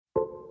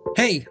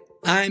Hey,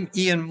 I'm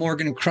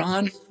Morgan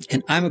Cron,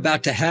 and I'm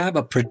about to have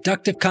a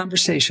productive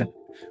conversation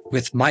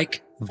with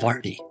Mike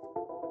Vardy.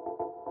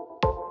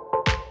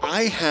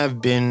 I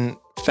have been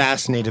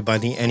fascinated by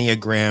the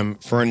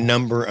Enneagram for a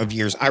number of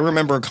years. I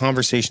remember a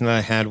conversation that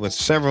I had with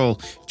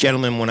several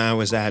gentlemen when I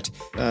was at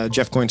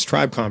Jeff Coyne's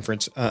Tribe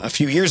Conference a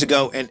few years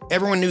ago, and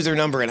everyone knew their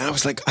number, and I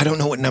was like, I don't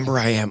know what number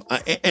I am.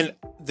 And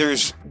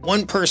there's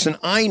one person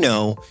I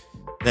know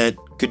that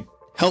could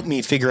help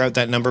me figure out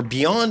that number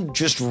beyond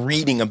just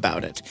reading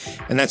about it,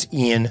 and that's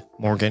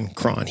Morgan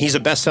Cron. He's a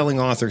best-selling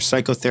author,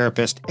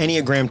 psychotherapist,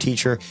 Enneagram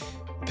teacher,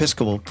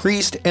 Episcopal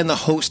priest, and the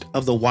host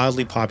of the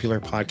wildly popular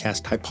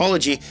podcast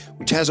Typology,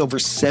 which has over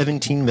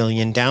 17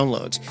 million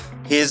downloads.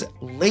 His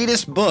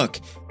latest book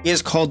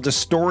is called The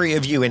Story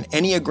of You, an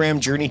Enneagram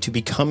Journey to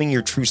Becoming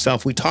Your True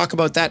Self. We talk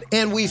about that,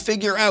 and we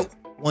figure out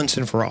once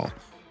and for all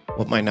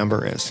what my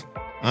number is.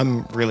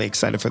 I'm really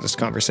excited for this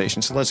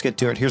conversation, so let's get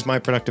to it. Here's my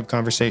productive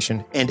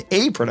conversation and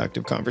a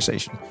productive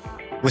conversation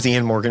with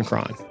Morgan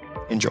Cron.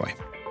 Enjoy.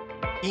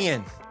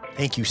 Ian,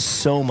 thank you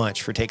so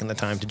much for taking the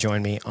time to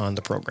join me on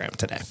the program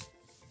today.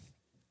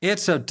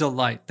 It's a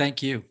delight.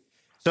 Thank you.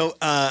 So,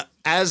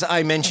 as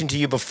I mentioned to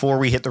you before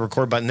we hit the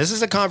record button, this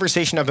is a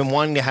conversation I've been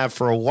wanting to have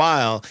for a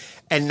while.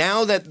 And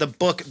now that the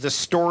book, The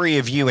Story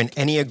of You, an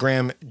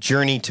Enneagram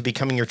Journey to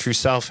Becoming Your True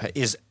Self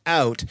is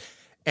out,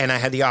 and I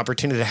had the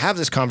opportunity to have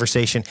this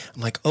conversation,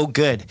 I'm like, oh,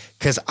 good.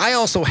 Because I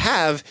also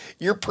have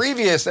your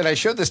previous, and I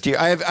showed this to you,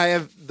 I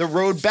have The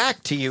Road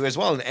Back to You as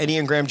well, an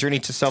Enneagram Journey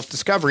to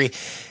Self-Discovery.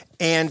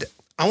 And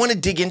I want to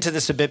dig into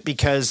this a bit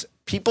because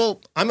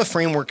I'm a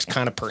frameworks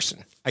kind of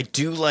person. I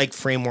do like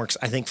frameworks.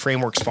 I think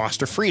frameworks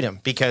foster freedom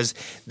because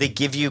they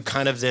give you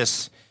kind of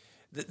this,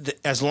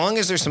 as long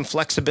as there's some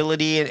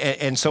flexibility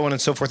and so on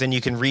and so forth, and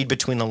you can read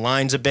between the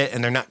lines a bit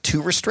and they're not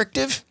too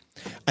restrictive,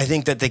 I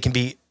think that they can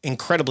be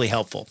incredibly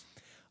helpful.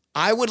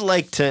 I would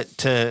like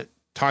to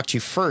talk to you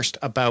first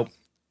about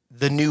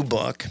the new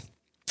book,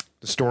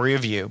 The Story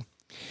of You.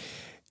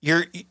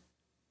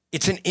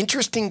 It's an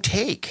interesting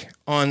take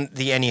on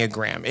the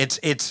Enneagram.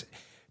 It's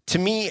to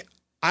me,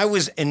 I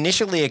was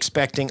initially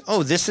expecting,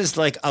 this is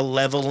like a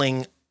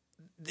leveling.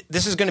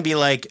 This is going to be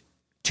like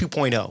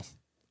 2.0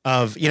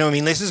 of,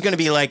 this is going to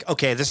be like,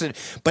 okay, this is,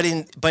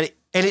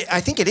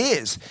 I think it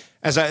is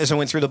as I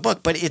went through the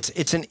book, but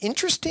it's an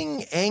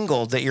interesting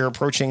angle that you're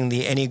approaching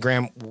the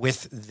Enneagram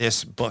with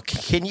this book.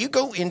 Can you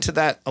go into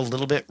that a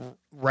little bit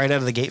right out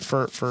of the gate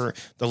for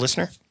the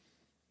listener?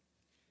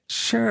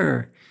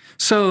 Sure.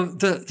 So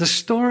the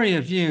story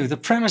of you, the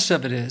premise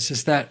of it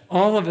is that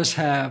all of us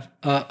have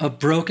a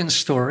broken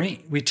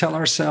story we tell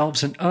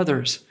ourselves and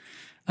others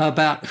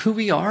about who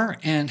we are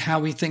and how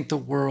we think the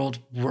world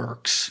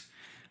works.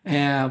 We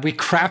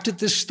crafted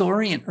this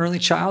story in early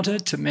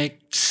childhood to make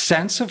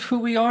sense of who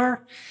we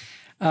are.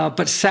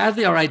 But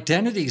sadly, our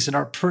identities and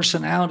our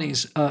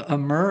personalities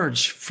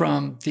emerge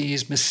from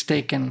these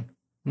mistaken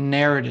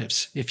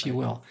narratives, if you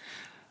will.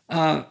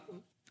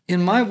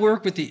 In my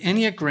work with the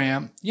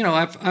Enneagram,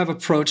 I've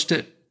approached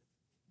it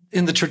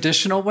in the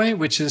traditional way,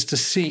 which is to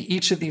see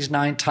each of these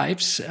 9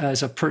 types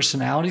as a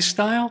personality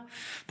style.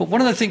 But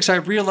one of the things I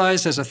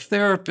realized as a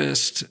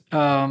therapist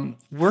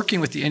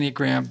working with the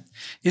Enneagram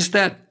is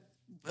that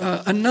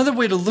another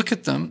way to look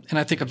at them, and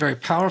I think a very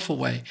powerful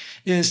way,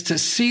 is to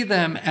see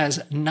them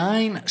as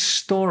 9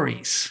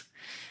 stories,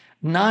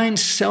 9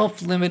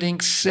 self-limiting,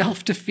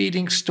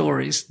 self-defeating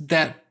stories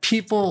that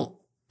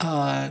people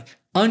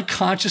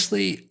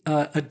unconsciously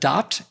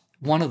adopt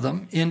one of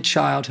them in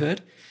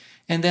childhood,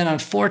 and then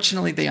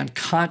unfortunately they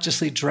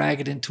unconsciously drag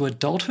it into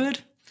adulthood,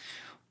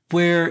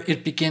 where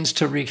it begins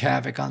to wreak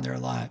havoc on their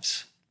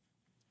lives.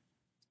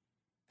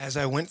 As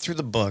I went through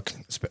the book,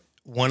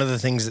 one of the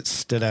things that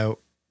stood out,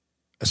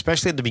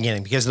 especially at the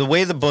beginning, because the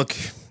way the book,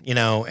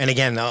 and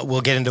again,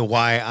 we'll get into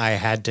why I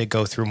had to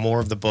go through more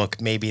of the book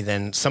maybe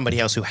than somebody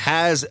else who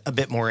has a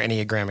bit more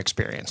Enneagram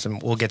experience,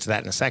 and we'll get to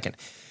that in a second.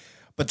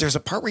 But there's a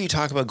part where you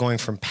talk about going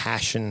from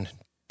passion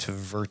to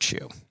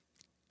virtue.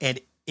 And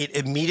it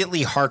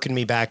immediately hearkened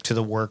me back to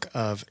the work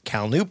of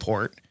Cal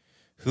Newport,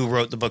 who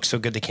wrote the book So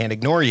Good They Can't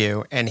Ignore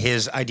You, and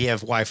his idea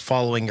of why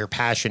following your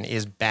passion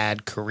is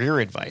bad career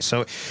advice.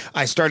 So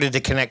I started to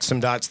connect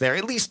some dots there,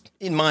 at least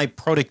in my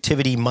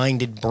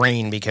productivity-minded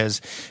brain, because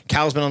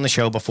Cal's been on the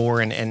show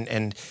before,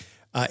 and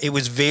it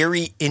was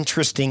very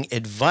interesting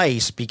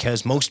advice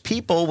because most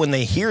people, when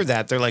they hear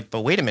that, they're like,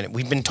 but wait a minute,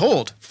 we've been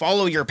told,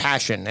 follow your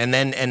passion, and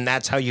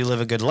that's how you live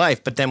a good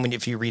life. But then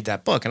if you read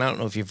that book, and I don't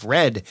know if you've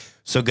read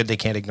So Good They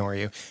Can't Ignore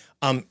You,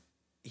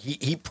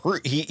 he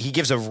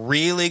gives a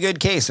really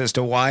good case as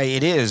to why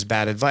it is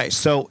bad advice.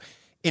 So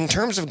in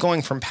terms of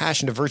going from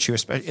passion to virtue,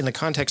 in the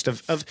context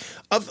of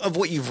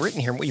what you've written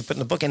here, what you put in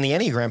the book and the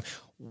Enneagram,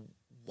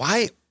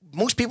 why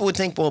most people would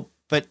think, well,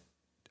 but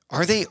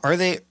are they,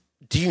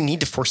 do you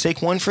need to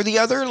forsake one for the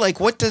other? Like,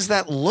 what does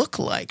that look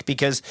like?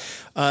 Because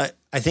I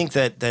think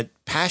that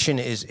passion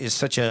is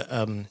such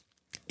a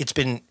it's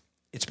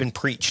been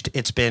preached.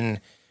 It's been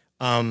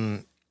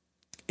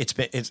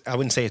I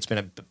wouldn't say it's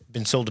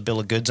been sold a bill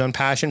of goods on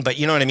passion, but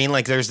you know what I mean?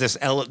 Like there's this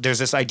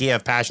idea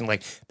of passion,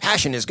 like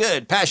passion is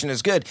good.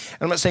 And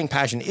I'm not saying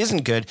passion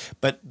isn't good,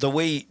 but the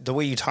way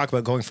you talk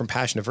about going from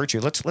passion to virtue,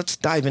 let's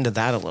dive into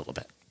that a little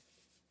bit.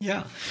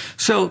 Yeah.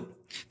 So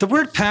the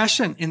word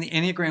passion in the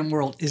Enneagram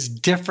world is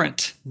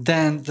different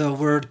than the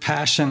word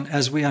passion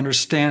as we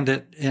understand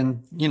it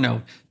in,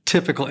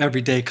 typical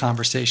everyday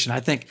conversation. I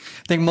think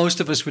most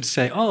of us would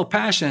say, oh,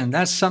 passion,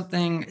 that's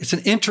something, it's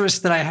an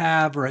interest that I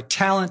have or a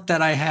talent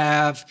that I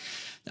have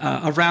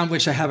around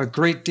which I have a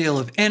great deal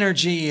of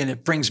energy and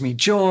it brings me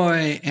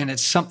joy and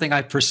it's something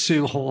I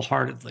pursue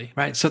wholeheartedly,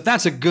 right? So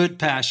that's a good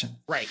passion.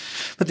 Right.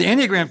 But the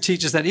Enneagram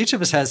teaches that each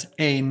of us has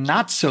a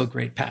not so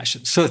great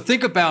passion. So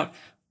think about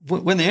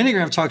when the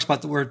Enneagram talks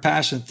about the word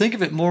passion, think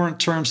of it more in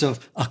terms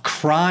of a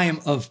crime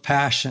of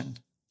passion,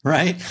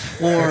 right?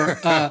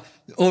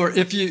 Or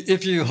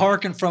if you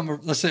hearken from,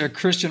 let's say, a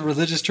Christian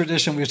religious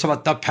tradition, we talk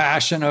about the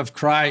passion of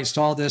Christ,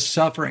 all this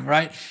suffering,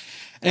 right?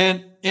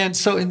 And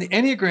so in the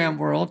Enneagram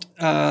world,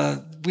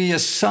 we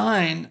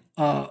assign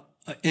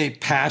a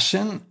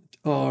passion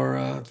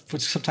or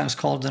what's sometimes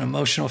called an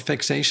emotional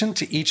fixation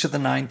to each of the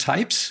 9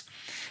 types.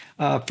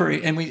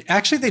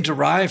 They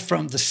derive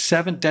from the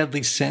 7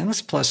 deadly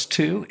sins plus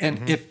 2.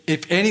 And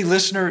if any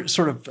listener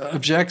sort of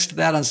objects to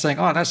that on saying,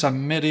 oh, that's a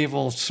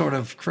medieval sort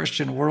of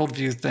Christian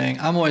worldview thing,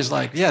 I'm always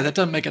like, yeah, that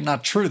doesn't make it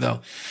not true though.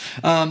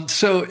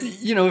 So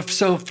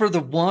for the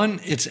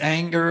 1, it's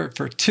anger.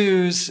 For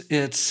 2s,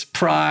 it's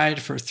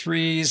pride. For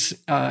 3s,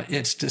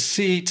 it's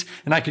deceit.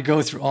 And I could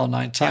go through all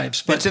 9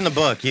 types. But it's in the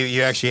book.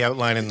 You actually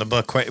outline in the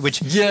book, which,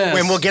 yes.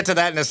 And we'll get to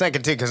that in a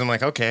second too, because I'm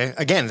like, okay,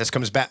 again, this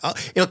comes back.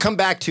 It'll come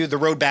back to the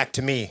road back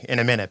to me in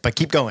a minute, but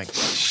keep going.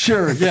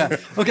 Sure. Yeah.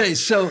 Okay.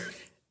 So,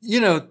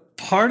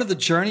 part of the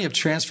journey of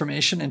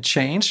transformation and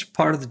change,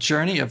 part of the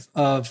journey of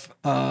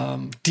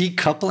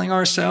decoupling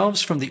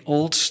ourselves from the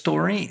old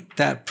story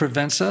that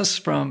prevents us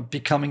from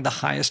becoming the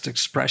highest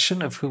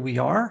expression of who we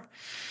are,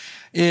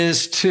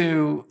 is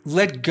to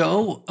let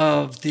go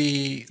of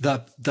the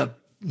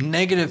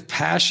negative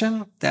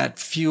passion that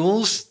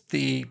fuels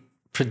the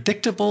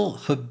predictable,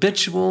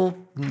 habitual,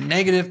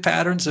 negative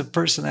patterns of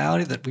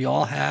personality that we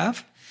all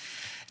have,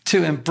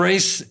 to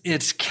embrace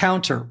its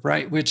counter,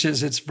 right, which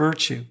is its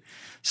virtue.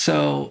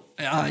 So,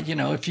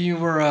 if you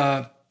were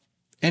a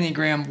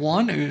Enneagram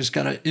 1 who's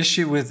got an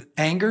issue with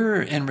anger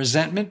and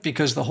resentment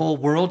because the whole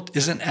world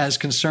isn't as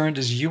concerned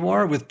as you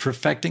are with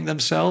perfecting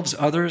themselves,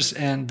 others,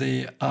 and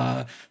the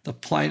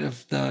plight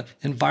of the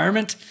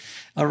environment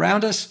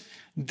around us,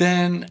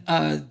 then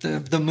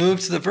the move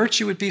to the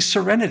virtue would be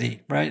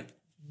serenity, right?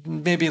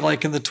 Maybe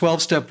like in the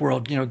 12-step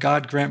world,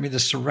 God grant me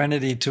the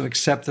serenity to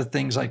accept the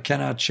things I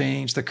cannot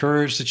change, the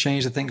courage to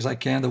change the things I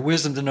can, the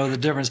wisdom to know the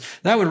difference.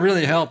 That would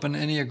really help an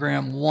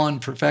Enneagram 1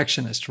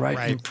 perfectionist,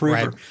 right?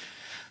 Improver. Right.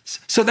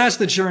 So that's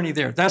the journey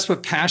there. That's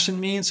what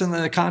passion means in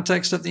the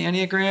context of the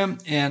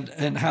Enneagram,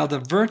 and how the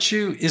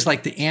virtue is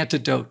like the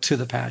antidote to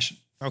the passion.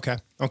 Okay.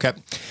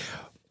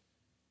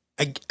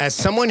 As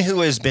someone who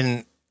has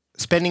been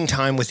spending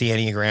time with the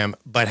Enneagram,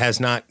 but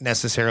has not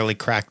necessarily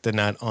cracked the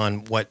nut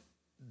on what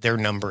their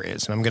number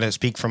is. And I'm going to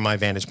speak from my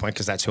vantage point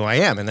because that's who I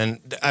am. And then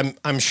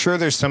I'm sure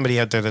there's somebody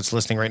out there that's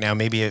listening right now,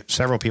 maybe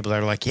several people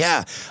that are like,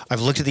 yeah, I've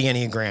looked at the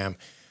Enneagram.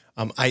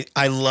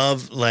 I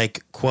love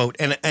quote,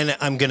 and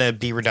I'm going to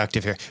be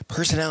reductive here.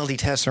 Personality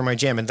tests are my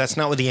jam. And that's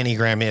not what the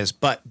Enneagram is,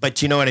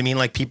 but you know what I mean?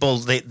 Like people,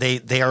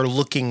 they are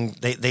looking,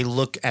 they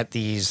look at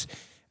these,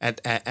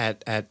 at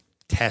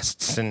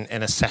tests and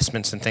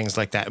assessments and things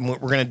like that. And we're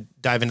going to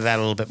dive into that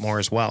a little bit more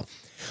as well.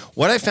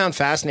 What I found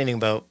fascinating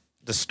about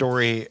the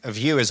story of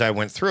you as I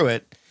went through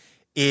it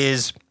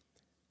is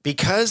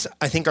because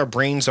I think our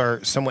brains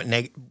are somewhat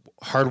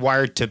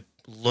hardwired to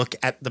look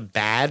at the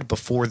bad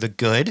before the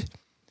good.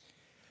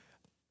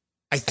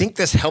 I think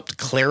this helped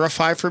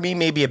clarify for me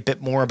maybe a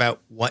bit more about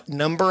what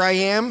number I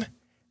am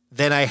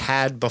than I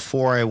had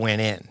before I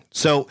went in.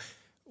 So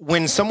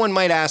when someone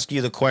might ask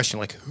you the question,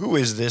 like, who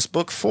is this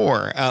book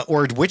for?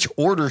 Or which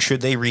order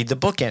should they read the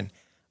book in?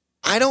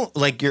 I don't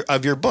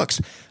of your books.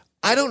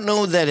 I don't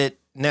know that it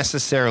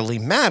necessarily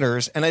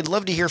matters. And I'd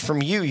love to hear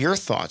from you, your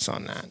thoughts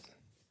on that.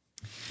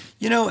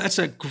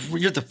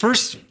 You're the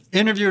first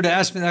interviewer to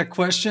ask me that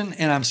question.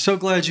 And I'm so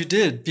glad you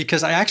did,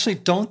 because I actually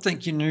don't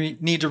think you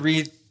need to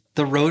read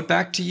The Road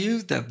Back to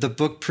You, the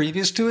book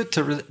previous to it,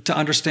 to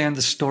understand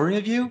the story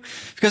of you,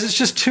 because it's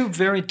just 2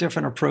 very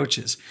different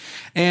approaches.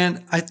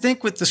 And I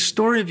think with the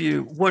story of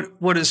you,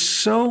 what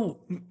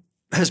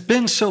has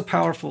been so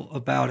powerful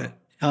about it,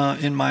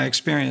 in my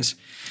experience,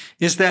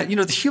 is that,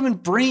 the human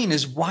brain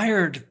is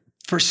wired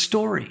for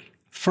story,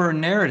 for a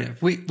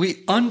narrative.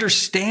 We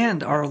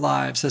understand our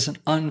lives as an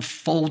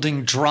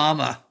unfolding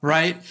drama,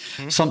 right?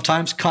 Mm-hmm.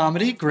 Sometimes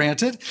comedy,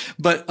 granted,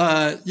 but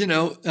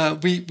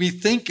we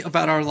think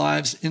about our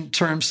lives in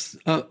terms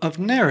of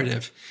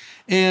narrative.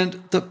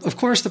 And of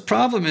course, the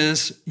problem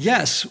is,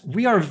 yes,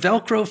 we are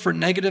Velcro for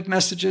negative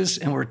messages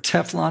and we're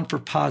Teflon for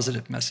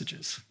positive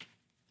messages,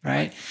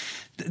 right?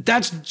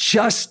 That's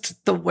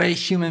just the way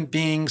human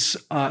beings,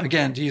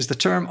 again, to use the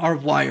term, are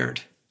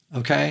wired,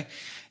 okay?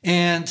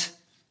 And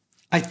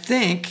I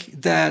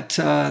think that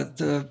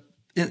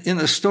in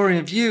the story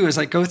of you, as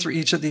I go through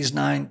each of these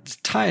 9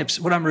 types,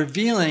 what I'm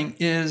revealing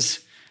is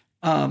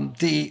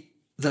the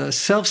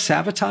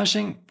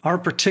self-sabotaging, our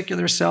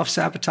particular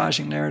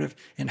self-sabotaging narrative,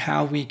 and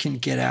how we can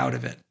get out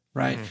of it,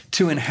 right?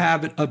 To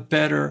inhabit a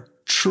better,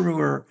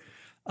 truer,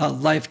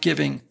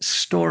 life-giving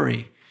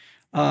story.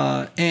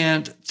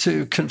 And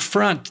to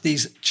confront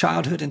these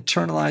childhood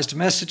internalized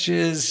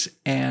messages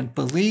and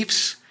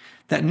beliefs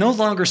that no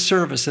longer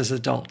serve us as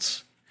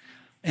adults.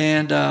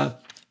 And I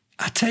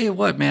tell you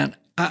what, man,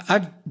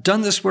 I've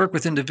done this work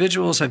with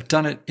individuals. I've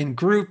done it in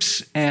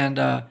groups. And,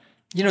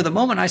 the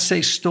moment I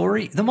say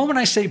story, the moment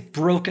I say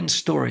broken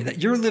story,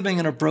 that you're living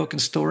in a broken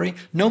story,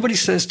 nobody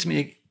says to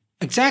me,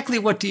 exactly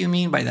what do you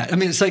mean by that? I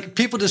mean, it's like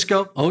people just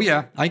go, oh,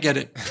 yeah, I get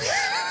it.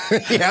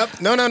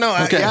 Yep. No.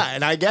 Okay.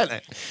 And I get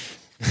it.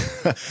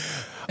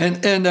 And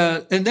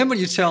then when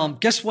you tell them,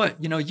 guess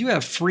what? You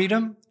have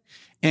freedom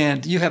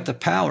and you have the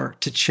power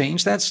to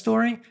change that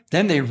story,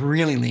 then they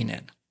really lean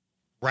in.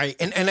 Right.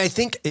 And I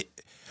think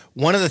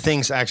one of the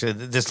things, actually,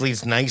 this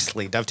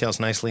dovetails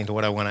nicely into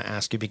what I want to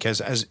ask you, because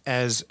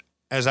as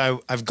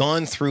I've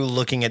gone through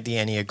looking at the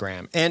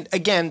Enneagram, and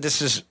again,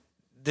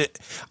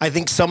 I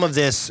think some of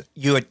this,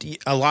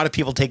 a lot of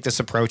people take this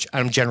approach,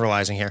 I'm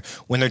generalizing here,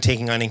 when they're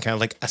taking on any kind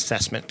of like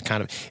assessment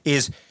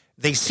is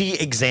they see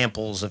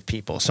examples of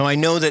people. So I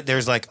know that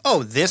there's like,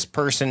 oh, this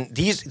person,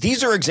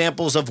 these are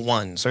examples of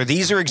 1s, or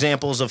these are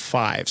examples of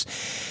 5s.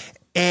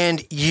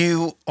 And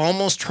you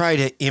almost try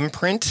to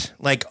imprint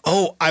like,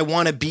 oh, I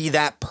want to be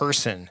that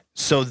person.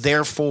 So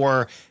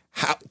therefore,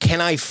 how can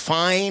I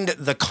find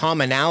the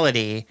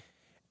commonality?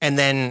 And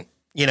then,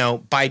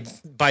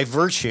 by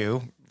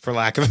virtue, for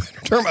lack of a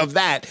better term, of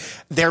that,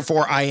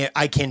 therefore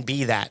I can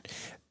be that.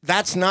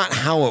 That's not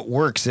how it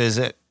works, is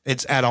it?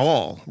 It's at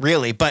all,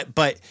 really. But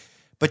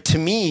to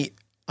me,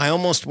 I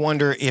almost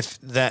wonder if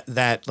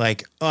that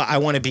like, oh, I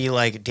want to be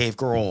like Dave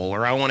Grohl,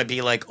 or I want to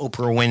be like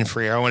Oprah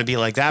Winfrey, or I want to be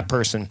like that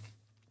person.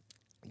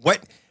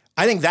 What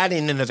I think that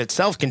in and of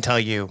itself can tell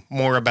you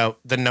more about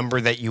the number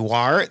that you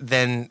are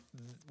than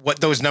what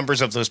those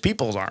numbers of those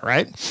people are,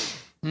 right?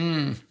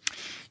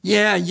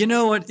 Yeah, you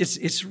know what?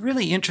 It's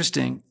really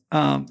interesting.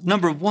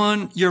 Number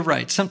one, you're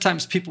right.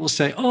 Sometimes people will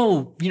say,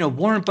 "Oh,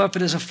 Warren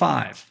Buffett is a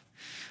 5,"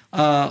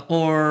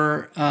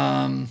 or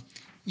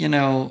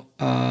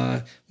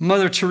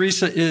Mother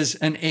Teresa is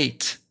an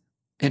 8.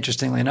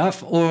 Interestingly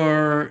enough,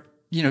 or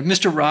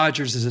Mr.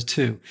 Rogers is a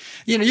 2.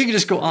 You can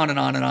just go on and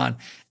on and on.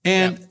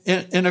 And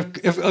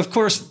of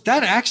course,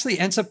 that actually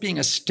ends up being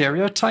a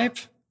stereotype,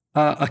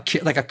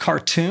 like a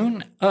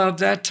cartoon of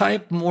that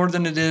type, more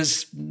than it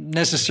is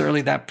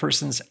necessarily that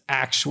person's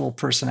actual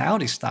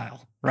personality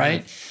style,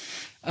 right?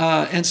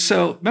 And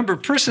so, remember,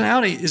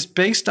 personality is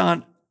based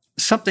on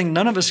something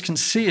none of us can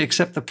see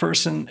except the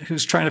person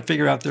who's trying to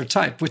figure out their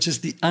type, which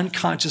is the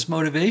unconscious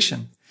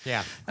motivation.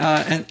 Yeah.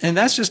 And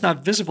that's just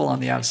not visible on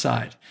the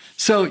outside.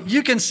 So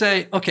you can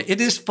say, okay,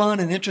 it is fun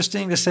and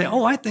interesting to say,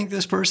 oh, I think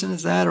this person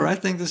is that, or I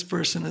think this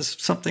person is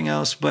something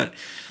else. But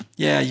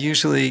yeah,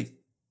 usually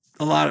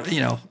a lot of,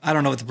 I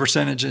don't know what the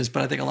percentage is,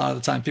 but I think a lot of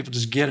the time people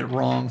just get it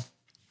wrong. It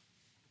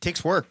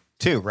takes work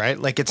too, right?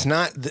 Like it's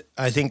not,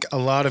 I think a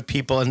lot of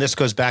people, and this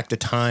goes back to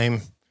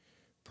time,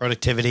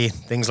 productivity,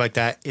 things like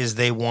that, is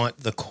they want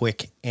the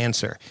quick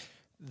answer.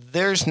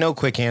 There's no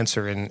quick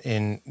answer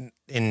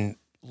in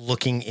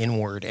looking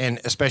inward, and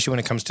especially when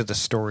it comes to the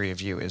story of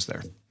you, is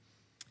there?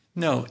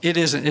 No, it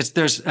isn't.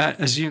 There's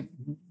as you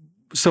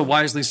so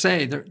wisely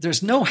say,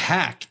 there's no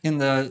hack in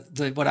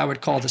the what I would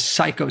call the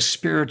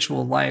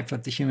psycho-spiritual life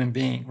of the human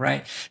being,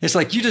 right? It's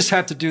like you just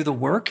have to do the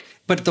work,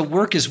 but the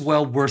work is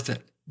well worth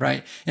it,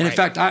 right? And in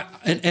fact,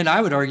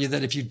 I would argue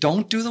that if you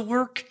don't do the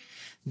work,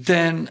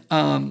 then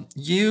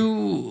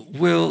you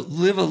will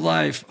live a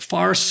life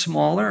far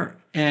smaller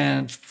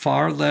and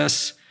far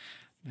less,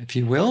 if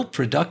you will,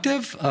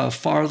 productive,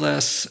 far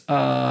less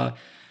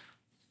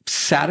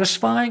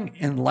satisfying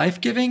and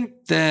life-giving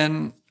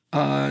than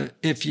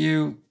if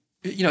you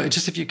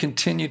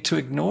continue to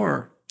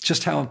ignore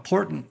just how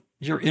important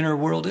your inner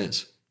world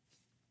is.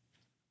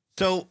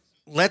 So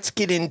let's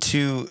get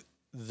into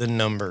the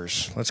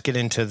numbers. Let's get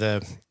into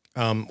the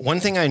one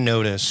thing I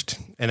noticed,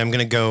 and I'm going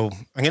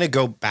to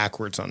go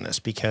backwards on this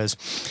because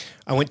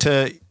I went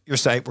to your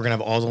site. We're going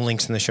to have all the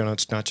links in the show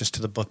notes, not just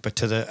to the book, but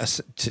to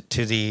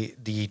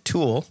the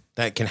tool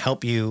that can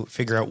help you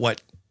figure out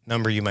what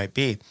number you might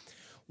be.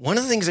 One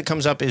of the things that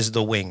comes up is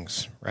the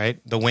wings, right?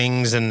 The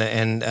wings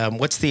and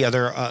what's the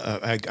other?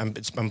 I'm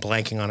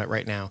blanking on it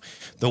right now.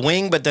 The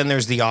wing, but then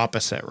there's the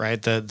opposite,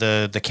 right?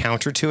 The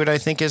counter to it, I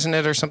think, isn't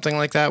it, or something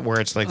like that, where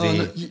it's like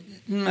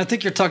I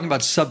think you're talking about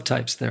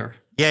subtypes there.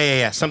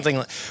 Yeah. Something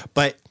like,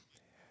 but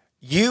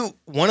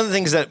one of the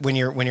things that when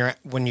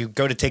you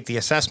go to take the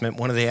assessment,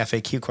 one of the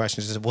FAQ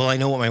questions is, well, I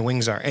know what my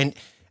wings are. And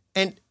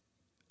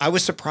I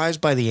was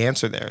surprised by the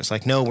answer there. It's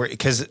like, no,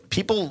 because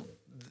people,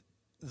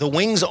 the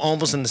wings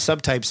almost in the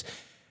subtypes,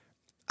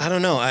 I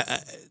don't know.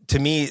 To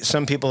me,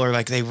 some people are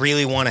like, they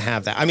really want to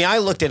have that. I mean, I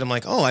looked at them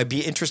like, oh, I'd be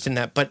interested in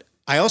that. But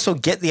I also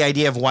get the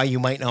idea of why you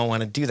might not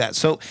want to do that.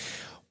 So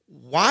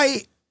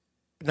why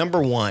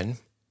number one,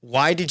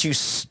 why did you,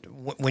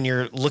 when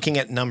you're looking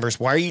at numbers,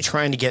 why are you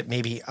trying to get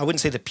maybe, I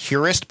wouldn't say the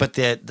purest, but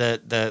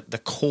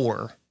the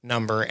core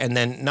number, and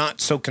then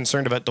not so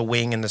concerned about the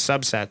wing and the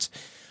subsets?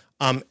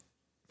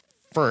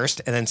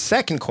 First, and then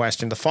second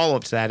question, the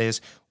follow-up to that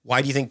is,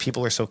 why do you think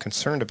people are so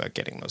concerned about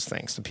getting those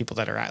things? The people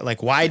that are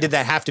like, why did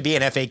that have to be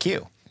an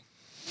FAQ?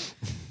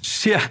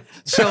 Yeah.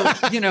 So,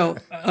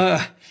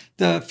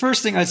 the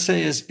first thing I'd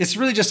say is it's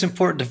really just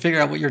important to figure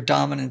out what your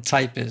dominant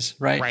type is,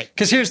 right? Right.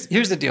 Because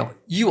here's the deal.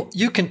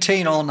 You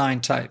contain all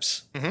 9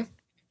 types. Mm-hmm.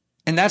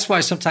 And that's why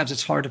sometimes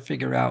it's hard to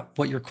figure out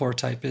what your core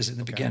type is in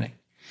the beginning.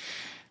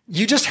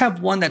 You just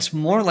have one that's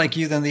more like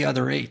you than the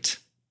other 8,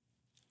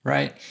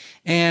 right?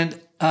 And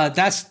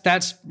that's a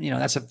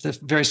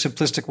very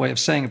simplistic way of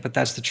saying it, but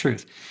that's the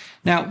truth.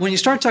 Now, when you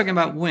start talking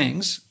about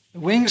wings,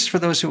 for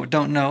those who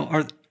don't know,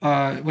 are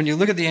when you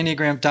look at the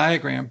Enneagram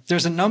diagram,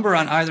 there's a number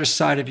on either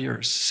side of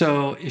yours.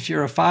 So if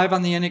you're a 5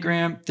 on the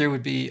Enneagram, there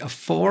would be a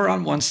 4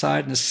 on one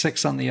side and a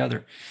 6 on the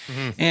other.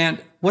 Mm-hmm.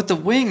 And what the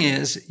wing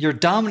is, your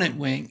dominant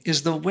wing,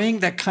 is the wing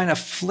that kind of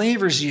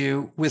flavors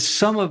you with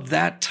some of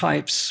that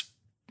type's,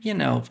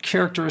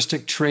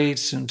 characteristic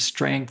traits and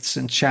strengths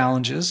and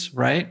challenges,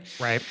 right?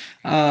 Right.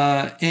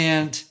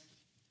 And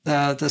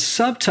the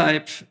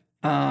subtype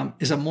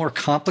is a more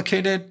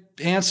complicated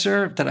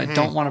answer that I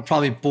don't want to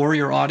probably bore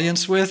your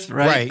audience with,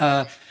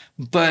 right?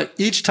 But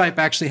each type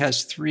actually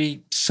has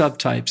 3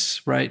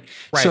 subtypes, right?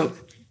 So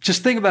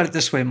just think about it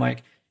this way,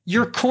 Mike.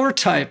 Your core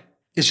type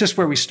is just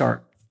where we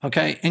start,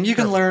 okay? And you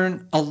can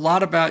learn a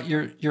lot about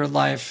your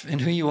life and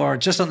who you are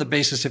just on the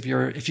basis of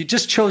if you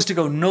just chose to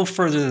go no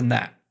further than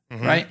that,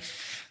 right?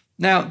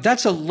 Now,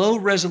 that's a low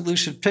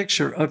resolution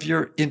picture of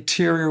your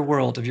interior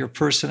world, of your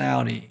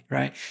personality,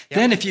 right?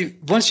 Yep. Then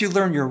once you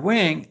learn your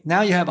wing,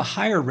 now you have a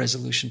higher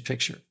resolution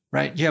picture,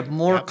 right? You have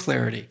more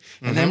clarity.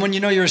 And then when you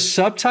know your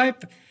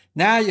subtype,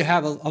 now you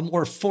have a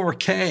more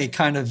 4K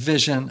kind of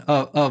vision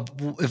of,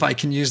 if I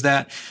can use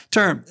that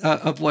term,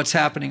 of what's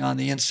happening on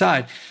the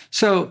inside.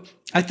 So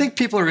I think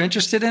people are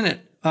interested in it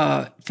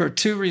for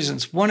 2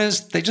 reasons. One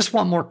is they just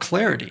want more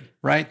clarity,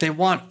 right? They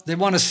want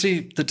to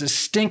see the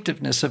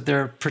distinctiveness of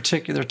their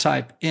particular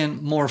type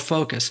in more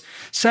focus.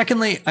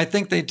 Secondly, I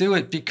think they do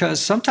it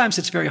because sometimes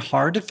it's very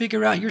hard to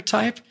figure out your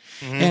type.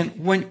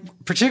 And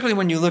particularly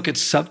when you look at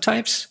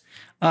subtypes,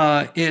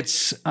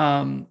 it's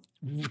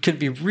can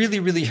be really,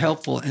 really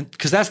helpful. And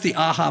because that's the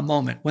aha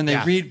moment. When they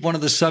read one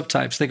of the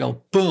subtypes, they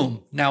go,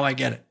 boom, now I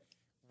get it.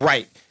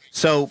 Right.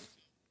 So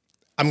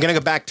I'm going to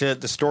go back to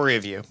the story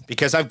of you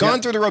because I've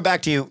gone through the road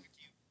back to you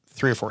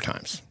 3 or 4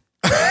 times.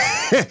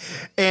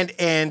 and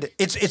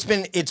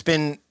it's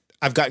been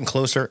I've gotten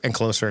closer and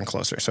closer and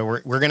closer. So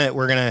we're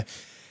gonna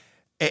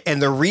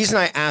and the reason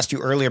I asked you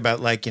earlier about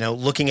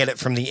looking at it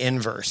from the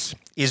inverse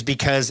is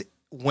because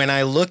when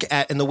I look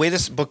at, and the way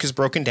this book is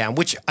broken down,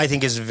 which I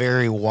think is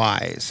very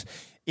wise,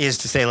 is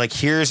to say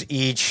here's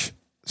each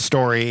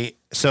story.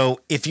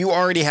 So if you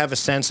already have a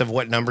sense of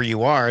what number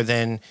you are,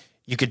 then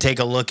you could take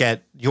a look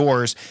at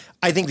yours.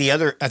 I think the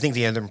other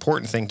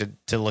important thing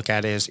to look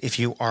at is if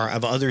you are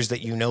of others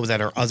that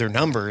that are other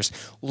numbers,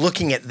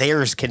 looking at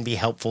theirs can be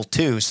helpful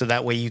too. So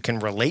that way you can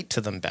relate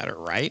to them better,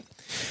 right?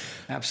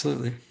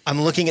 Absolutely.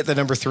 I'm looking at the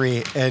number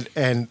 3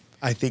 and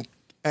I think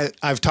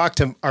I've talked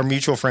to our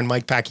mutual friend,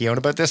 Mike Pacquione,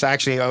 about this.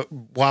 Actually,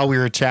 while we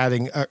were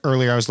chatting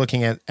earlier, I was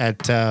looking at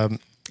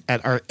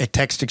our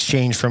text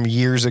exchange from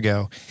years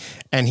ago.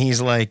 And he's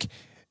like,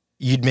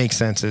 you'd make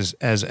sense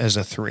as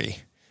a 3.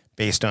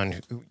 Based on,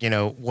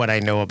 what I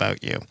know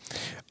about you.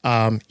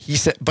 He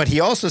said, but he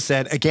also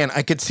said, again,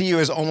 I could see you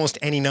as almost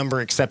any number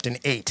except an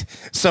 8.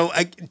 So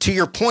to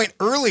your point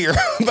earlier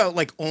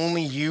about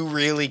only you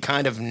really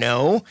kind of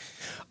know.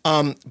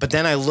 But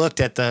then I looked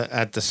at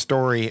the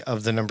story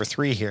of the number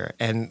 3 here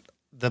and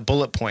the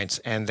bullet points,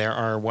 and there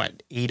are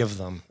 8 of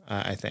them,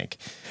 I think.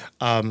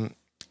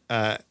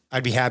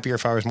 I'd be happier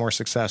if I was more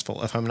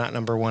successful. If I'm not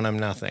number 1, I'm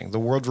nothing. The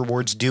world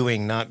rewards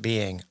doing, not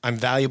being. I'm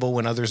valuable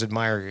when others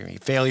admire me.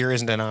 Failure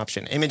isn't an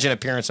option. Image and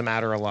appearance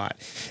matter a lot.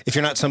 If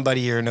you're not somebody,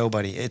 you're a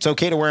nobody. It's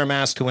okay to wear a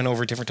mask to win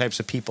over different types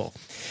of people.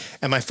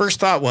 And my first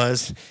thought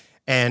was,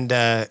 and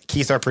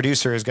Keith, our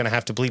producer, is going to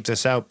have to bleep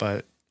this out,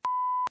 but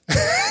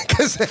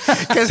because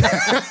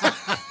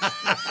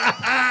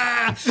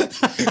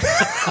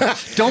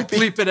don't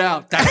bleep it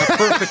out. That's a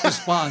perfect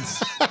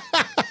response.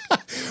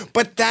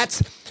 But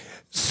that's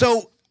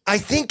so. I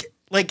think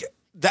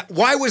that.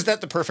 Why was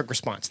that the perfect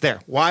response?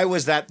 Why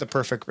was that the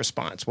perfect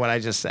response? What I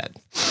just said.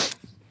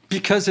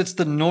 Because it's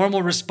the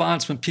normal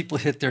response when people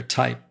hit their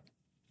type.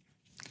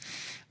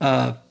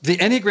 The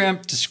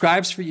Enneagram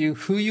describes for you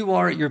who you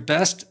are at your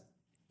best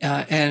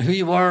and who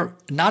you are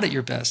not at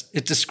your best.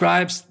 It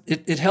describes.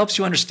 It helps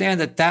you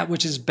understand that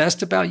which is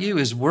best about you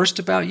is worst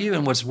about you,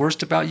 and what's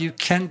worst about you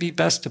can be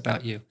best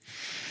about you.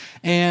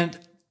 And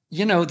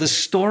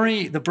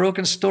the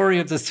broken story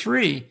of the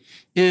 3.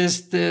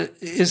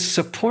 Is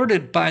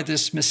supported by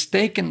this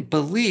mistaken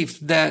belief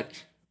that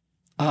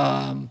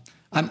I'm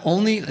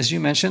only, as you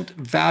mentioned,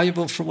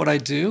 valuable for what I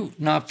do,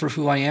 not for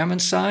who I am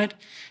inside.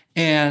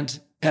 And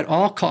at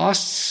all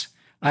costs,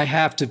 I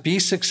have to be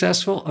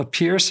successful,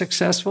 appear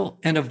successful,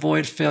 and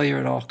avoid failure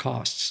at all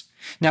costs.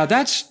 Now,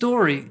 that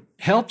story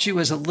helped you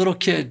as a little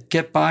kid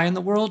get by in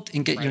the world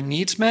and get your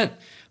needs met.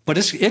 But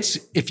it's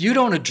if you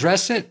don't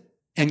address it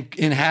and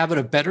inhabit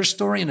a better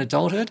story in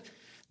adulthood,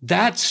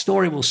 that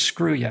story will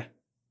screw you.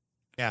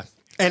 Yeah.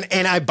 And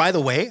I, by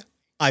the way,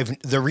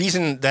 the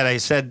reason that I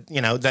said,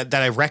 that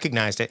I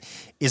recognized it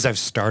is I've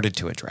started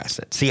to address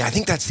it. See, I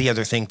think that's the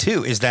other thing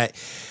too, is that,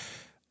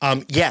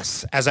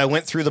 yes, as I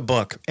went through the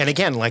book, and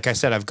again, like I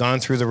said, I've gone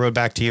through The Road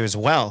Back to You as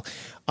well.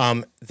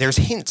 There's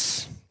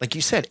hints. Like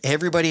you said,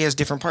 everybody has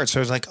different parts. So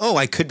I was like,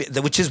 I could be,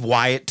 which is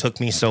why it took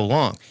me so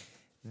long.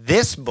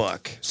 This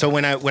book. So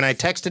when I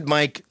texted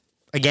Mike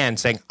again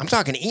saying, I'm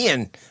talking to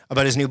Ian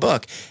about his new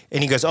book,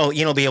 and he goes,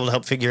 Ian will be able to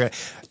help figure it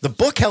out. The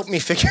book helped me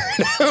figure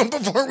it out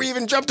before we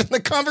even jumped in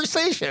the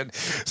conversation.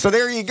 So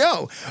there you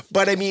go.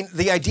 But I mean,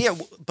 the idea,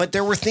 but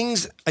there were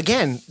things,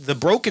 again, the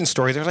broken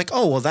story, they're like,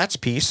 that's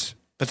peace.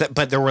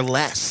 But there were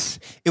less.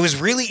 It was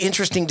really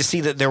interesting to see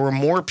that there were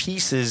more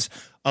pieces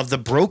of the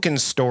broken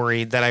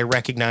story that I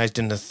recognized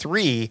in the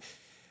 3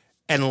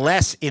 and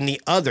less in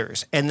the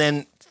others. And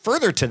then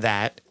further to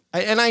that,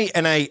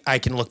 I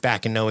can look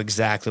back and know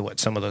exactly what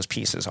some of those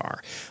pieces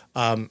are.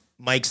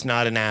 Mike's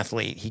not an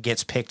athlete. He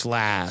gets picked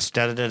last.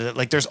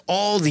 Like there's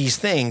all these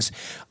things.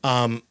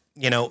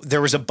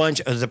 There was a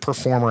bunch of the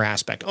performer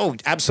aspect. Oh,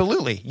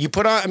 absolutely. You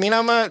put on,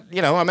 I'm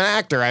an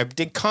actor. I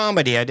did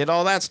comedy. I did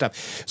all that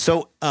stuff.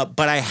 So, but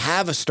I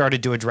have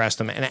started to address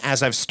them. And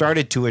as I've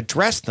started to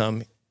address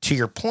them, to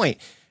your point,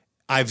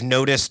 I've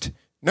noticed,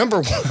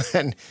 number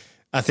one,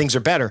 things are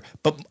better.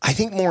 But I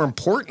think more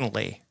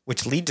importantly,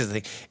 which lead to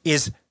the thing,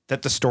 is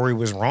that the story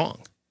was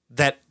wrong.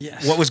 That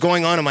what was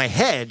going on in my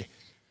head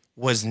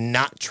was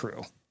not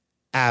true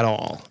at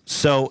all.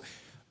 So,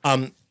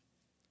 and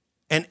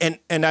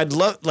I'd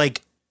love,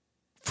 like,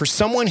 for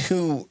someone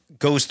who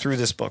goes through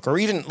this book, or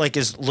even like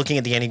is looking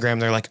at the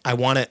Enneagram, they're like, I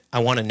want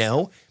to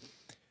know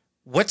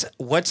what's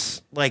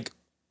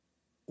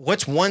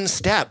one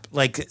step,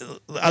 like,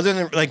 other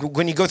than like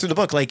when you go through the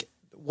book, like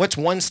what's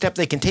one step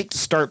they can take to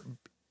start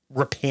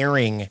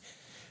repairing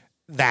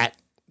that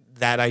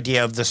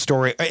idea of the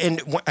story.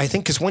 And I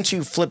think because once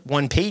you flip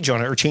one page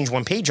on it or change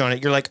one page on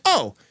it, you're like,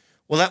 well,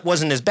 that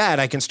wasn't as bad.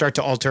 I can start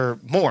to alter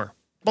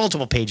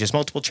multiple pages,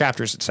 multiple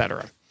chapters,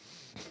 etc.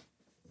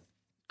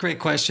 Great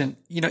question.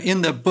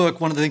 In the book,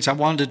 one of the things I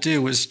wanted to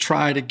do was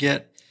try to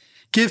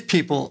give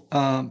people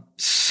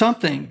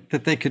something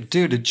that they could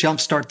do to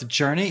jumpstart the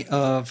journey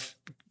of,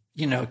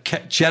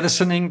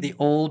 jettisoning the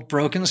old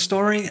broken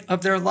story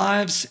of their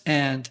lives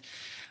and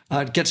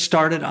get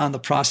started on the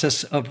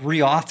process of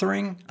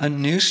reauthoring a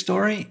new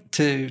story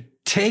to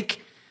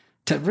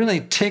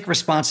really take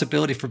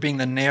responsibility for being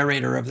the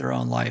narrator of their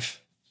own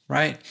life,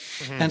 right?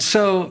 Mm-hmm. And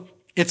so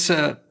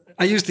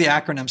I use the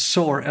acronym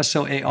SOAR,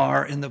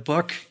 S-O-A-R, in the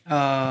book.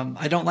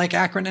 I don't like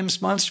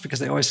acronyms much because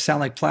they always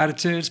sound like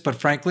platitudes, but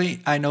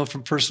frankly, I know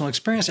from personal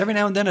experience, every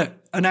now and then an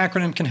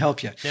acronym can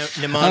help you.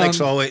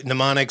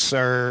 Mnemonics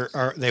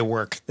are they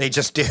work. They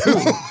just do.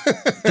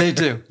 They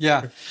do,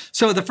 yeah.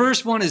 So the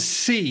first one is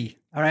C,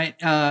 all right?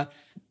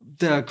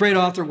 The great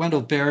author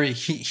Wendell Berry,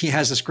 he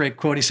has this great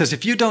quote. He says,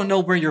 if you don't know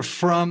where you're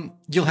from,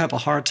 you'll have a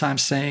hard time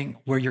saying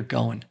where you're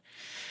going.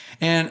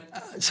 And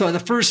so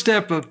the first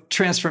step of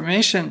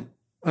transformation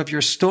of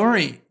your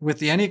story with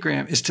the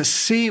Enneagram is to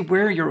see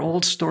where your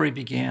old story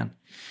began.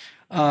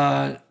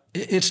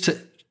 It's to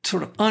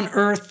sort of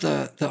unearth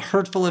the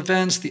hurtful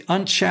events, the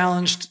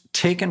unchallenged,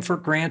 taken for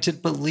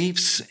granted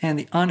beliefs, and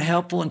the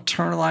unhelpful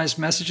internalized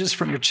messages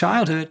from your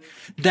childhood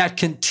that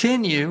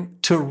continue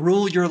to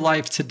rule your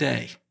life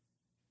today.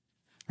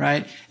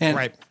 Right? And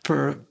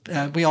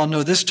right. We all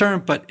know this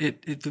term, but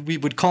we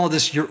would call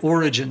this your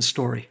origin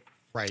story.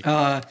 Right.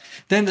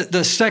 Then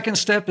the second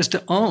step is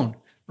to own.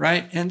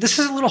 Right. And this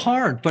is a little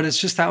hard, but it's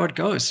just how it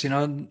goes.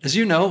 As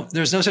you know,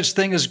 there's no such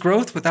thing as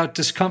growth without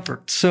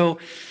discomfort. So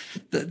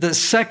the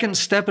second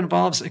step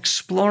involves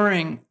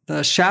exploring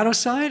the shadow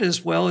side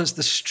as well as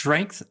the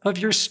strength of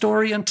your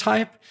story and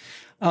type.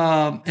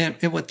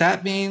 And what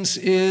that means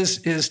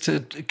is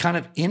to kind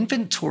of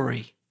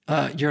inventory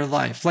your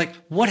life. Like,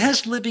 what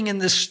has living in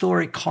this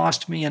story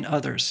cost me and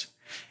others?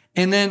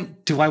 And then,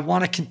 do I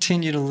want to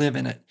continue to live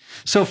in it?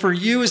 So for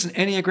you as an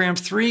Enneagram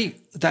 3,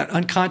 that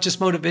unconscious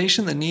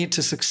motivation, the need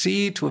to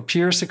succeed, to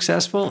appear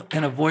successful,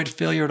 and avoid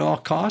failure at all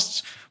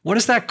costs, what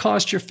does that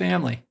cost your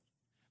family?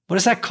 What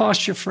does that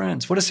cost your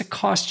friends? What does it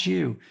cost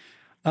you?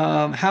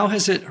 How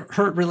has it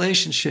hurt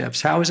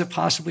relationships? How has it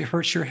possibly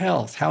hurt your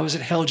health? How has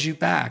it held you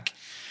back?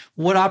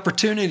 What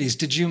opportunities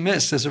did you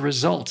miss as a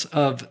result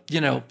of,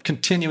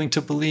 continuing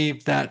to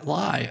believe that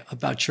lie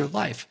about your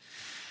life?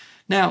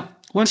 Now,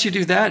 once you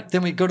do that,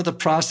 then we go to the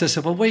process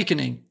of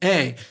awakening.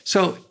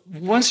 So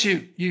once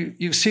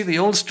you see the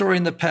old story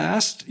in the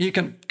past, you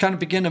can kind of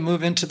begin to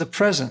move into the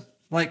present.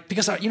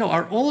 Because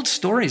our old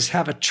stories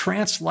have a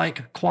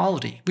trance-like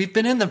quality. We've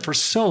been in them for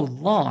so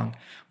long.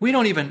 We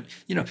don't even,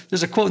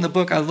 there's a quote in the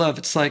book I love.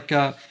 It's like,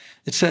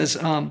 it says,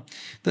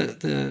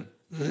 the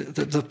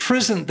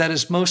prison that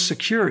is most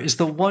secure is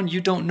the one you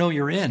don't know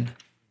you're in.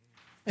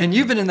 And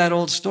you've been in that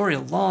old story a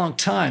long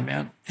time,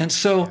 man. And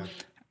so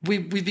we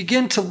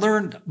begin to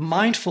learn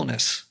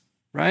mindfulness,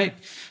 right?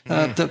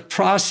 The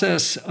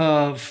process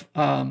of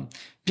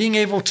being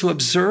able to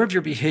observe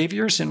your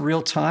behaviors in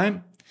real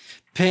time,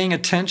 paying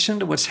attention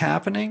to what's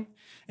happening,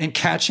 and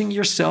catching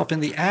yourself in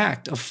the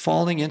act of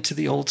falling into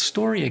the old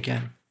story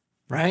again,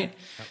 right?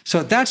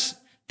 So that's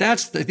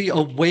the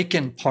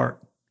awaken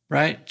part,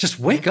 right? Just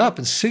wake up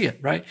and see it,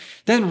 right?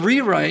 Then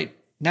rewrite.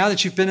 Now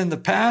that you've been in the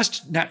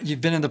past, now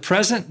you've been in the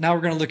present, now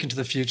we're going to look into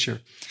the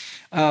future.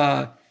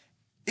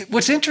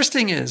 What's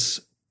interesting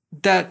is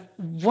that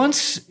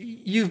once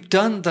you've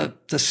done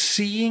the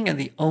seeing and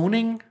the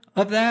owning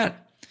of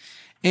that,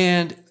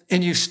 and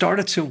you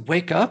started to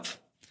wake up,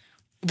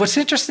 what's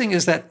interesting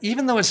is that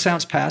even though it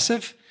sounds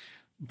passive,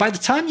 by the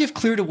time you've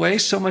cleared away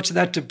so much of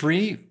that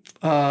debris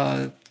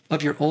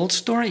of your old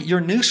story,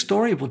 your new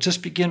story will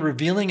just begin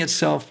revealing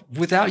itself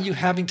without you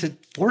having to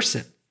force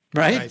it.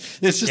 Right?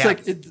 It's just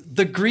like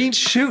the green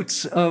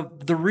shoots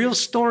of the real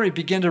story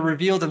begin to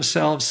reveal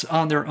themselves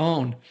on their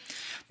own.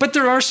 But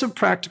there are some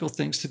practical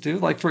things to do.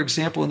 Like, for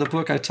example, in the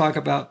book, I talk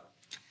about,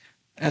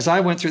 as I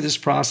went through this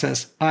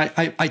process,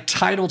 I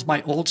titled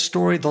my old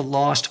story, The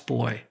Lost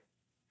Boy.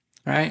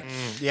 Right?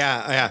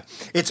 Yeah.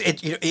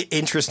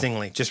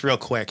 Interestingly, just real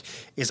quick,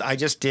 is I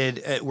just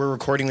did, we're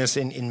recording this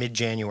in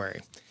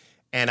mid-January,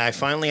 and I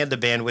finally had the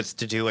bandwidth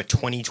to do a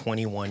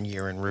 2021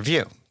 year in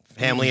review.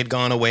 Family had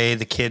gone away,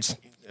 the kids,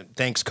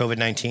 thanks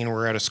COVID-19,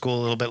 were out of school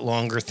a little bit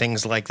longer,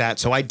 things like that.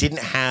 So I didn't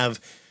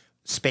have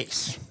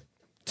space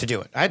to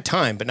do it. I had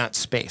time, but not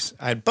space.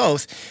 I had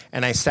both.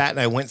 And I sat and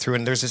I went through,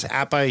 and there's this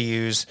app I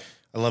use,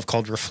 I love,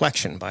 called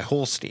Reflection by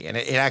Holstein. And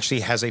it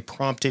actually has a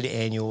prompted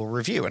annual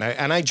review. And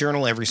I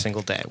journal every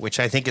single day, which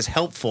I think is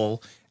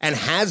helpful and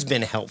has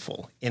been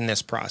helpful in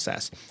this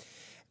process.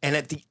 And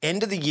at the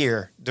end of the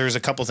year, there's a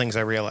couple things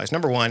I realized.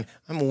 Number one,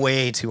 I'm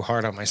way too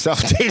hard on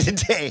myself day to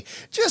day,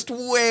 just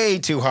way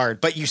too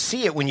hard. But you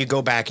see it when you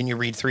go back and you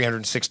read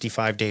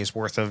 365 days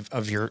worth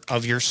of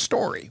your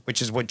story, which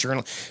is what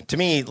journal, to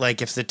me,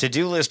 like if the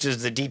to-do list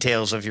is the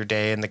details of your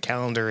day and the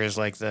calendar is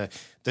like the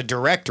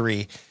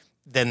directory,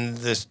 then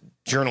this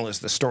journal is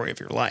the story of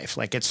your life.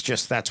 Like it's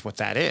just, that's what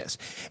that is.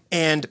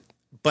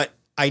 But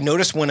I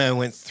noticed when I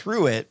went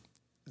through it,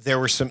 there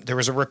was some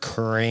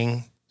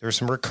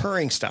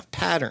recurring stuff,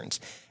 patterns.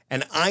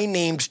 And I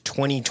named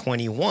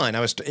 2021.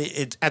 At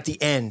the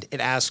end, it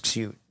asks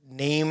you,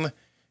 name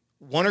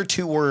one or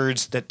two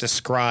words that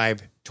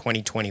describe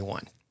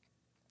 2021.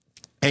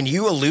 And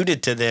you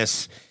alluded to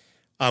this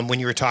when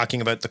you were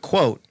talking about the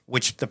quote,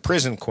 the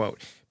prison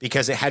quote,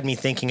 because it had me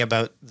thinking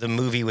about the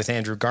movie with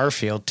Andrew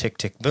Garfield, Tick,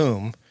 Tick,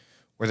 Boom,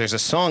 where there's a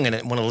song in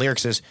it. One of the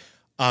lyrics is,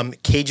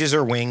 cages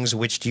or wings,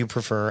 which do you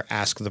prefer?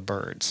 Ask the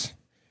birds.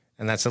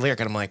 And that's the lyric.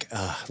 And I'm like,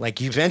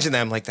 like you mentioned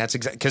that. I'm like, that's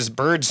exactly, because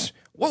birds,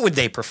 what would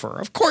they prefer?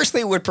 Of course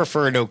they would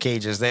prefer no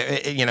cages,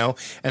 and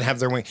have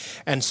their wing.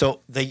 And so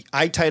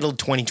I titled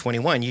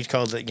 2021, you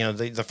called it,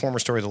 the former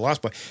story of the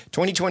Lost Boy.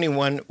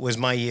 2021 was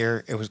my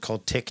year. It was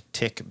called Tick,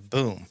 Tick,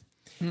 Boom.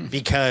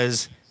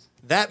 Because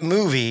that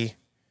movie,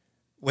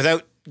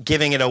 without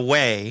giving it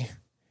away,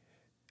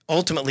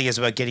 ultimately is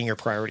about getting your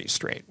priorities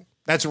straight.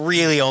 That's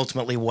really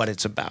ultimately what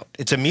it's about.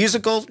 It's a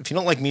musical. If you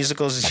don't like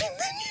musicals,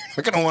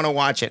 you're going to want to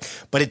watch it.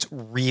 But it's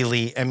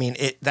really,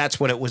 that's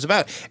what it was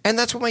about. And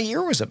that's what my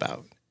year was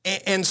about.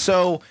 And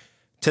so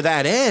to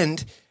that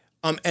end,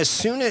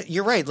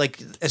 you're right, like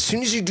as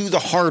soon as you do the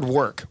hard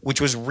work,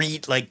 which was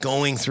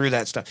going through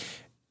that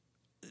stuff,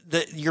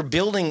 you're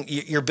building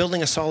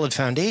a solid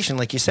foundation,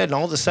 like you said, and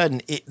all of a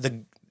sudden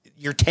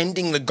you're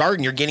tending the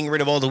garden, you're getting rid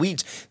of all the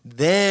weeds,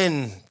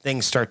 then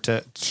things start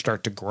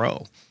to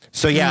grow.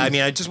 So yeah,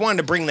 I just wanted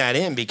to bring that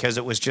in because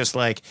it was just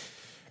like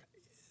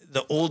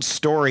the old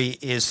story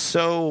is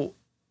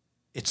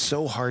it's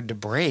so hard to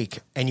break,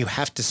 and you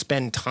have to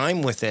spend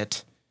time with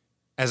it,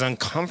 as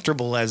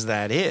uncomfortable as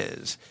that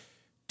is,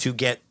 to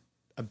get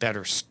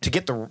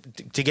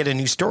a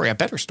new story, a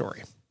better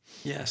story.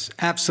 Yes,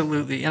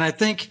 absolutely. And I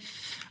think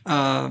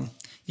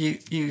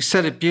you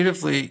said it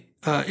beautifully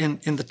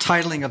in the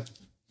titling of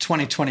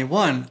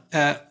 2021.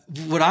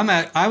 What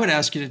I would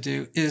ask you to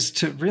do is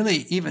to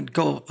really even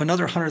go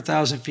another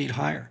 100,000 feet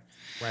higher.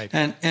 Right.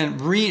 And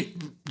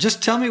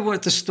just tell me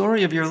what the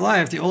story of your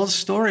life, the old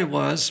story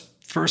was,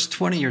 first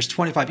 20 years,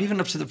 25,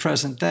 even up to the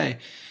present day.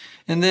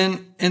 And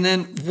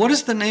then what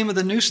is the name of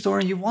the new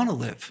story you want to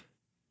live?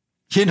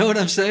 You know what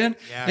I'm saying?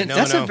 Yeah, and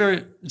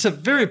it's a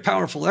very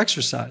powerful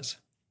exercise.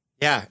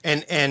 Yeah.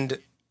 And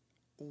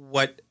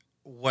what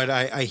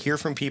I hear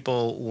from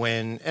people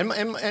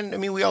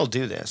we all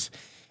do this,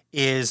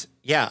 is,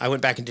 I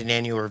went back and did an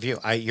annual review.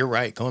 You're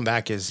right. Going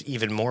back is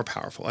even more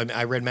powerful.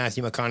 I read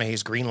Matthew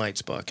McConaughey's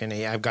Greenlights book, and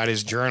I've got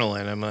his journal,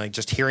 and I'm like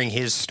just hearing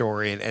his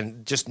story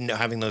and just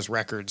having those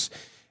records.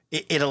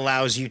 It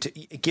allows you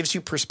it gives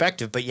you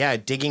perspective. But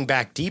digging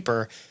back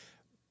deeper,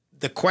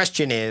 the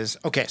question is,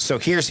 okay, so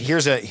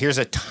here's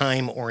a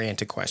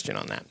time-oriented question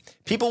on that.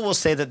 People will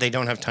say that they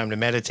don't have time to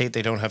meditate,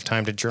 they don't have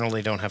time to journal,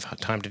 they don't have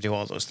time to do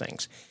all those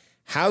things.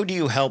 How do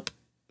you help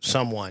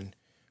someone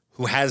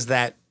who has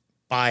that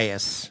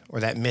bias or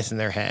that myth in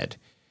their head,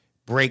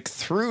 break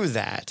through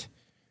that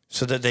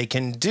so that they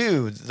can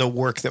do the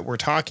work that we're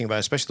talking about,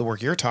 especially the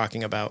work you're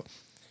talking about.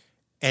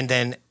 And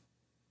then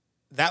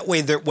that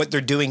way what they're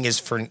doing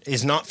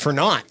is not for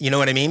naught. You know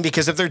what I mean?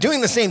 Because if they're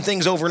doing the same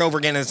things over and over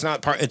again, and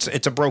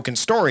it's a broken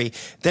story,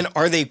 then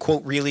are they,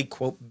 quote, really,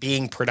 quote,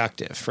 being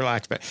productive, for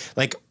lack of better?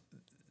 Like,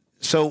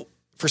 so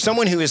for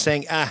someone who is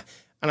saying, I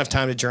don't have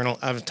time to journal,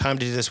 I don't have time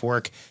to do this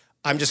work,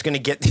 I'm just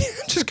going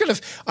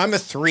to I'm a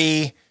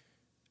 3,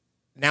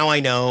 now I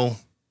know,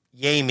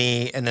 yay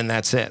me, and then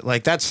that's it.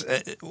 Like, that's,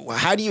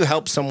 how do you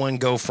help someone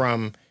go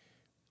from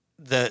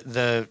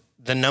the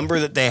number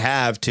that they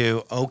have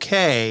to,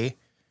 okay,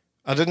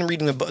 other than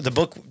reading the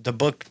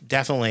book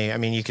definitely, I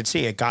mean, you could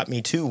see it got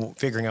me to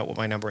figuring out what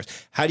my number is.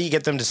 How do you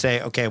get them to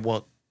say, okay,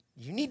 well,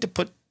 you need to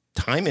put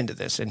time into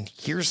this, and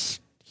here's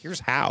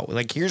how.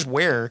 Like, here's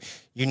where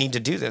you need to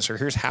do this, or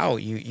here's how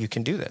you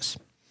can do this.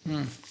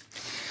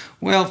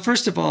 Well,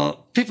 first of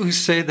all, people who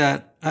say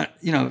that,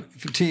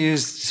 to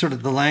use sort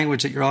of the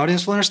language that your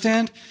audience will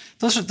understand,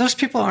 those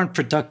people aren't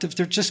productive.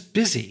 They're just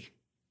busy.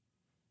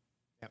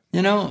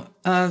 Yep.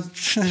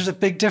 There's a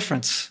big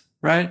difference,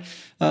 right?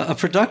 A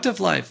productive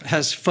life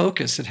has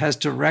focus. It has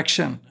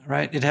direction,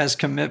 right? It has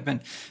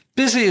commitment.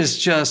 Busy is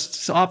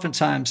just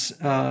oftentimes,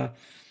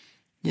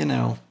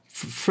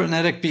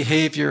 frenetic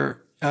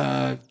behavior,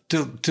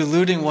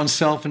 deluding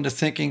oneself into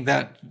thinking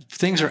that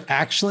things are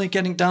actually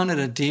getting done at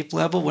a deep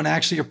level when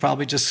actually you're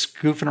probably just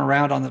skating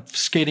around on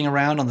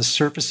the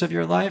surface of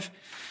your life.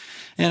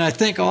 And I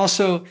think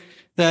also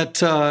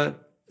that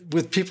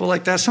with people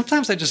like that,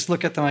 sometimes I just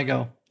look at them, I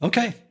go,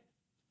 okay,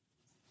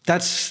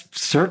 that's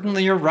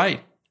certainly your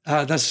right.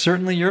 That's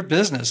certainly your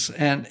business.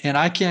 And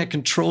I can't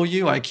control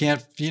you. I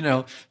can't,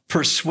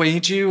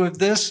 persuade you of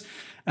this.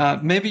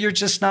 Maybe you're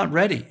just not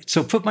ready.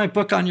 So put my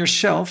book on your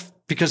shelf,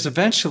 because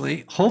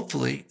eventually,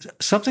 hopefully,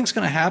 something's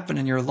going to happen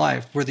in your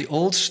life where the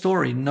old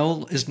story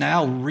is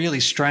now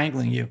really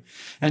strangling you,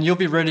 and you'll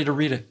be ready to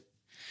read it.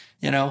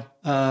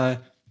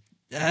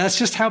 That's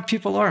just how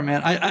people are,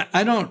 man.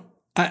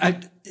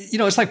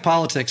 It's like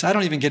politics. I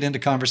don't even get into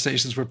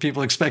conversations where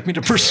people expect me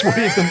to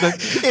persuade them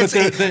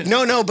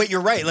that. But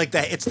you're right. Like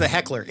that, it's the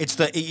heckler. It's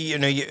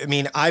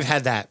the, I've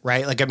had that,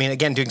 right? Like,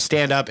 again, doing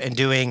stand up and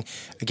doing,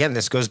 again,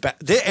 this goes back,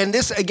 and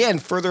this again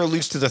further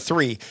alludes to the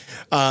 3.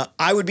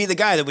 I would be the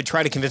guy that would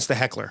try to convince the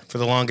heckler for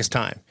the longest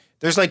time.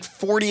 There's like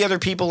 40 other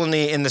people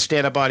in the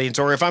stand up audience,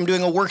 or if I'm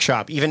doing a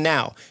workshop, even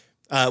now.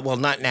 Well,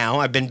 not now.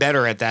 I've been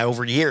better at that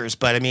over years,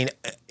 but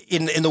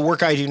in the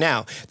work I do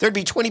now, there'd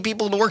be 20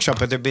 people in the workshop,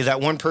 but there'd be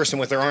that one person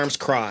with their arms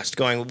crossed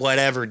going,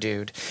 whatever,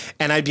 dude.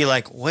 And I'd be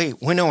like,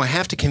 wait, well, no, I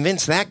have to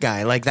convince that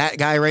guy, like that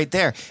guy right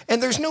there.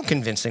 And there's no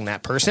convincing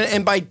that person.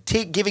 And by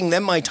giving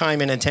them my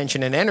time and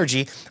attention and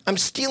energy, I'm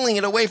stealing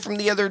it away from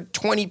the other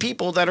 20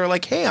 people that are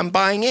like, hey, I'm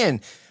buying in.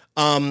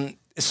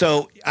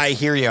 So I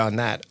hear you on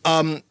that.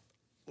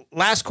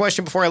 Last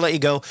question before I let you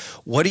go.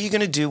 What are you going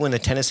to do when the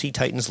Tennessee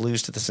Titans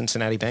lose to the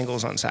Cincinnati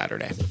Bengals on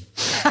Saturday?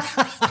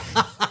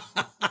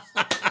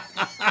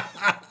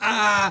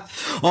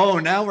 Oh,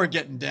 now we're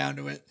getting down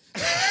to it.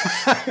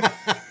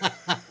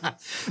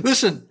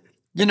 Listen,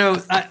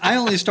 I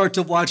only start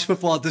to watch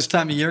football at this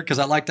time of year because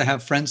I like to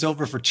have friends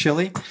over for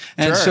chili.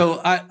 And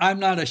so I'm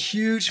not a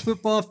huge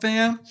football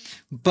fan,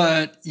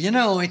 but,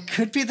 it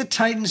could be the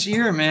Titans'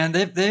 year, man.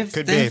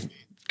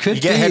 You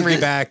get Henry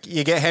back.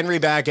 You get Henry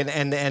back,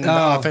 and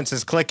the offense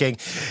is clicking.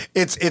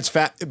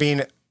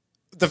 The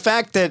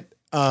fact that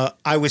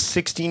I was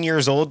 16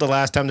 years old the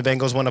last time the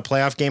Bengals won a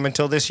playoff game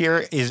until this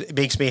year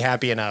makes me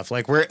happy enough.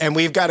 Like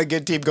we've got a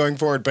good team going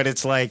forward, but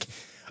it's like,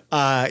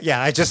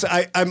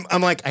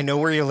 I'm like, I know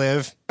where you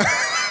live.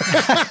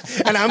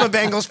 And I'm a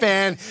Bengals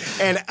fan,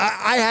 and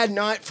I had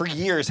not for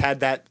years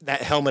had that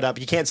helmet up.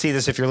 You can't see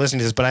this if you're listening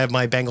to this, but I have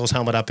my Bengals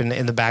helmet up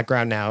in the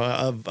background now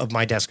of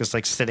my desk. It's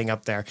like sitting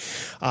up there.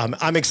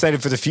 I'm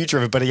excited for the future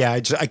of it, but yeah,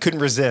 I couldn't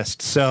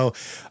resist. So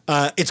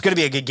it's going to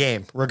be a good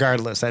game,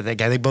 regardless. I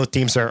think both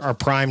teams are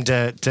primed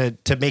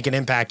to make an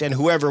impact, and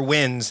whoever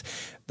wins,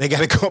 they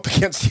got to go up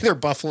against either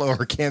Buffalo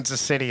or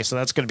Kansas City. So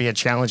that's going to be a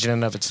challenge in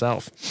and of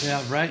itself.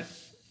 Yeah, right.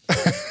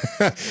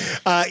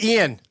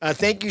 Ian,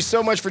 thank you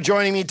so much for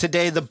joining me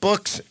today.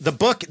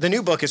 The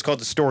new book is called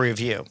The Story of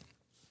You,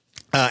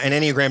 an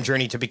Enneagram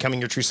Journey to Becoming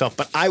Your True Self.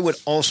 But I would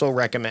also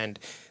recommend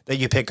that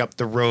you pick up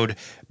The Road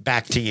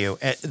Back to You.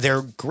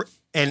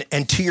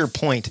 And to your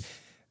point,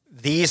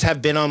 these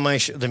have been on my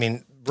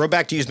Road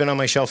Back to You has been on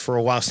my shelf for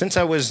a while. Since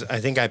I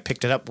think I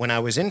picked it up when I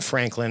was in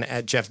Franklin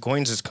at Jeff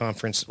Goins'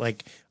 conference,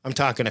 like I'm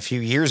talking a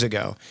few years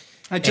ago.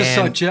 I just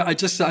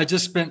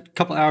spent a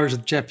couple hours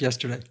with Jeff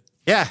yesterday.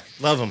 Yeah,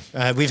 love him.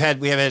 We've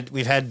had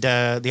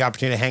the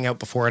opportunity to hang out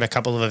before at a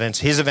couple of events.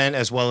 His event,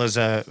 as well as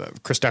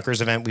Chris Ducker's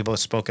event. We both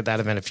spoke at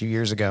that event a few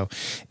years ago,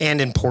 and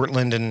in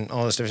Portland and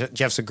all this stuff.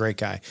 Jeff's a great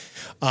guy.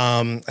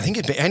 I think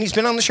he's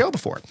been on the show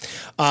before.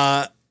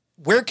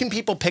 Where can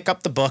people pick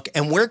up the book,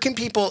 and where can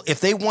people,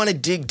 if they want to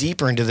dig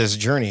deeper into this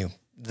journey,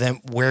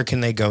 then where can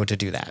they go to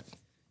do that?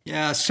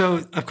 Yeah,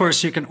 so of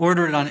course you can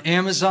order it on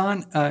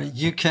Amazon.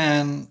 You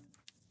can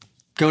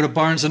go to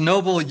Barnes &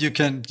 Noble. You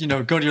can,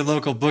 go to your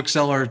local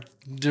bookseller.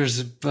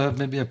 There's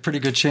maybe a pretty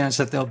good chance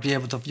that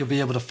you'll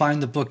be able to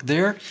find the book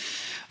there.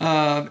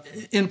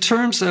 In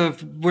terms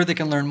of where they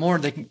can learn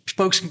more,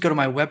 folks can go to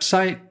my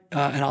website,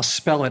 and I'll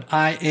spell it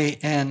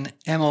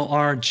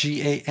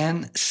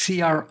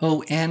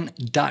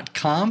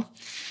IANMORGANCRON.com.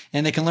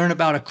 And they can learn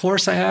about a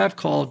course I have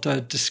called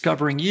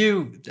Discovering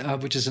You,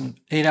 which is an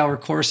 8-hour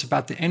course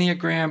about the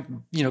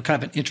Enneagram, kind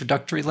of an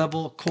introductory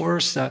level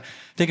course.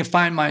 They can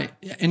find my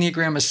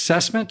Enneagram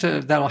assessment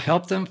that'll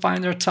help them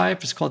find their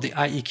type. It's called the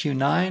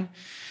IEQ-9.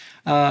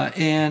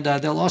 And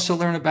they'll also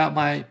learn about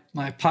my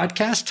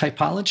podcast,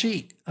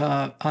 Typology,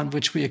 on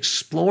which we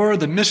explore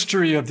the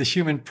mystery of the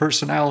human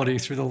personality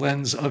through the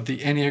lens of the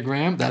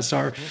Enneagram. That's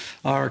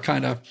our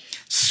kind of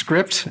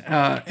script.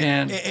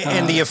 And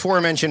the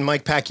aforementioned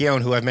Mike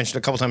Pacquiao, who I've mentioned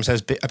a couple times,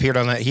 has appeared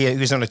on that. He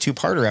was on a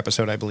 2-parter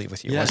episode, I believe,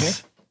 with you, wasn't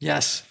he?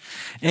 Yes.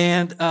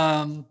 And,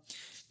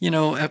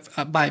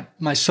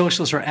 my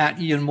socials are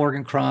at Ian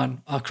Morgan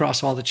Cron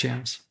across all the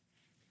channels.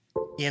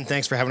 Ian,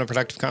 thanks for having a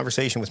productive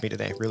conversation with me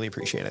today. Really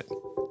appreciate it.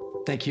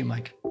 Thank you,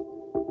 Mike.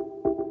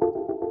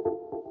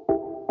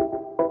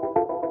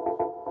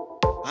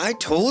 I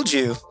told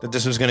you that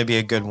this was going to be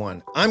a good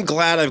one. I'm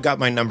glad I've got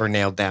my number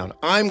nailed down.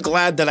 I'm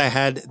glad that I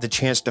had the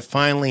chance to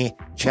finally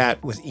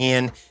chat with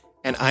Ian,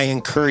 and I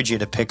encourage you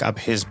to pick up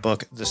his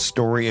book, The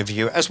Story of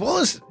You, as well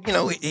as,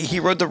 he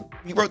wrote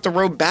The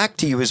Road Back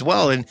to You as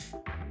well. And,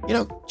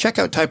 check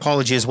out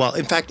Typology as well.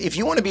 In fact, if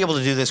you want to be able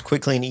to do this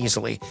quickly and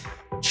easily,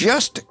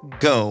 just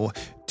go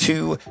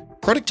to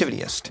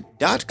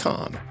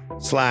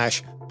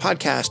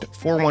productivityist.com/podcast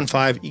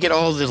 415. You get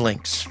all the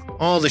links,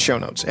 all the show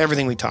notes,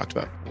 everything we talked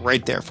about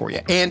right there for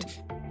you. And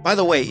by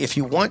the way, if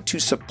you want to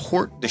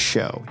support the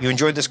show, you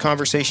enjoyed this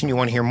conversation, you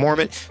want to hear more of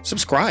it,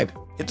 subscribe.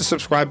 Hit the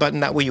subscribe button.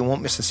 That way you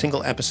won't miss a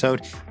single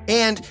episode.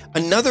 And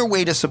another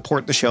way to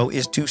support the show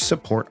is to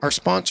support our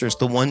sponsors.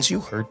 The ones you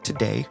heard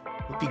today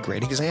would be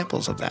great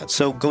examples of that.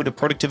 So go to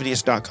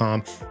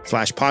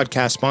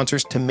productivityist.com/podcast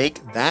sponsors to make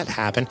that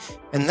happen.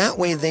 And that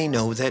way they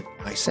know that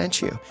I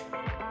sent you.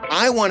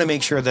 I want to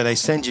make sure that I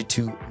send you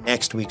to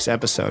next week's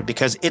episode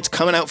because it's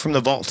coming out from the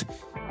vault.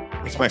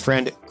 It's my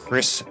friend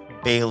Chris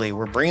Bailey.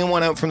 We're bringing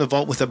one out from the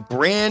vault with a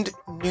brand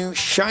new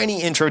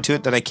shiny intro to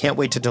it that I can't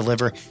wait to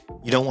deliver.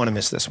 You don't want to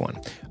miss this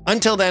one.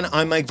 Until then,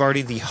 I'm Mike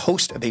Vardy, the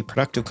host of A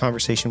Productive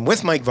Conversation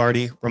with Mike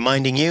Vardy,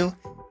 reminding you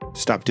to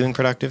stop doing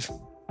productive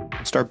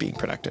and start being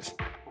productive.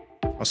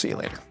 I'll see you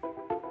later.